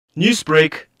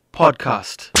Newsbreak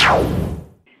Podcast.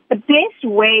 The best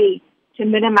way to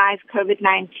minimize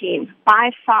COVID-19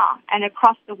 by far and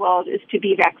across the world is to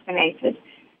be vaccinated.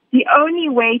 The only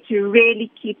way to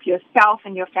really keep yourself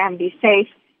and your family safe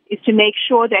is to make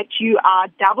sure that you are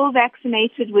double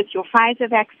vaccinated with your Pfizer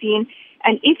vaccine.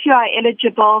 And if you are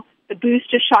eligible, the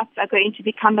booster shots are going to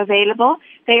become available.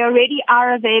 They already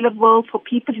are available for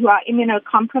people who are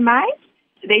immunocompromised.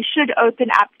 They should open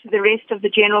up to the rest of the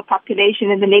general population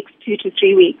in the next 2 to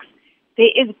 3 weeks. There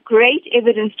is great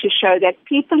evidence to show that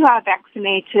people who are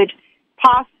vaccinated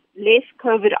pass less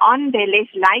COVID on, they're less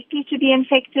likely to be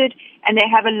infected, and they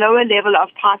have a lower level of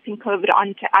passing COVID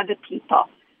on to other people.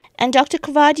 And Dr.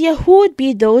 Coovadia, who would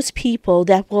be those people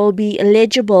that will be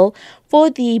eligible for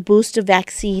the booster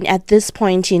vaccine at this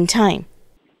point in time?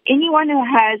 Anyone who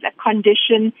has a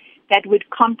condition that would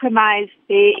compromise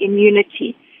their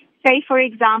immunity. Say, for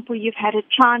example, you've had a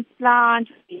transplant,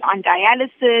 you're on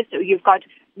dialysis, or you've got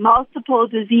multiple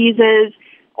diseases,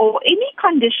 or any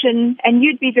condition, and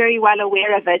you'd be very well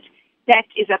aware of it, that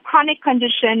is a chronic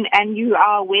condition, and you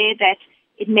are aware that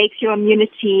it makes your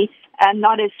immunity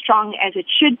not as strong as it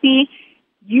should be.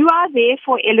 You are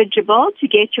therefore eligible to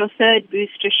get your third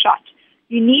booster shot.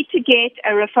 You need to get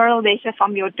a referral letter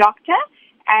from your doctor,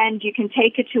 and you can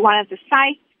take it to one of the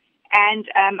sites, and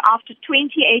after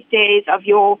 28 days of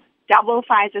your double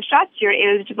Pfizer shots, you're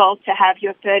eligible to have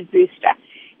your third booster.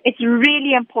 It's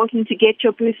really important to get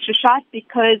your booster shot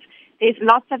because there's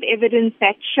lots of evidence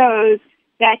that shows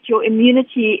that your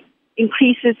immunity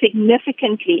increases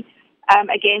significantly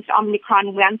against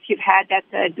Omicron once you've had that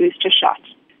third booster shot.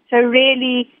 So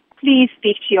really, please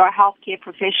speak to your healthcare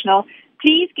professional.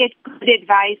 Please get good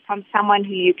advice from someone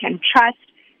who you can trust,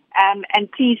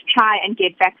 and please try and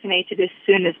get vaccinated as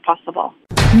soon as possible.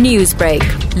 Newsbreak,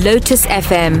 Lotus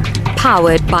FM,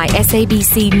 powered by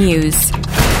SABC News.